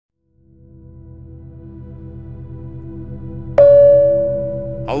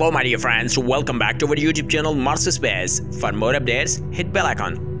Hello my dear friends, welcome back to our YouTube channel Mars Space. For more updates, hit bell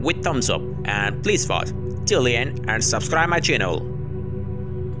icon with thumbs up and please watch till the end and subscribe my channel.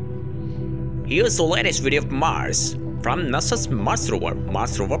 Here's the latest video of Mars from NASA's Mars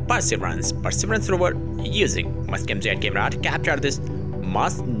Rover Perseverance. Perseverance rover using Martian camera to capture this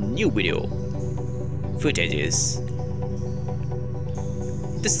Mars new video footages.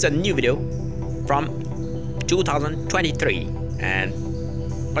 This is a new video from 2023 and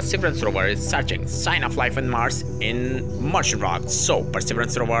Perseverance rover is searching sign of life on Mars in Martian rocks. So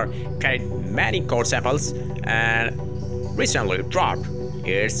Perseverance rover carried many core samples and recently dropped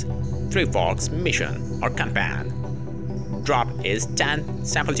its 3 Forks mission or campaign. Drop is 10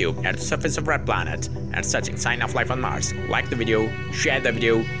 sample tube at the surface of red planet and searching sign of life on Mars. Like the video, share the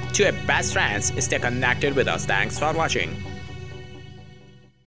video to your best friends, stay connected with us. Thanks for watching.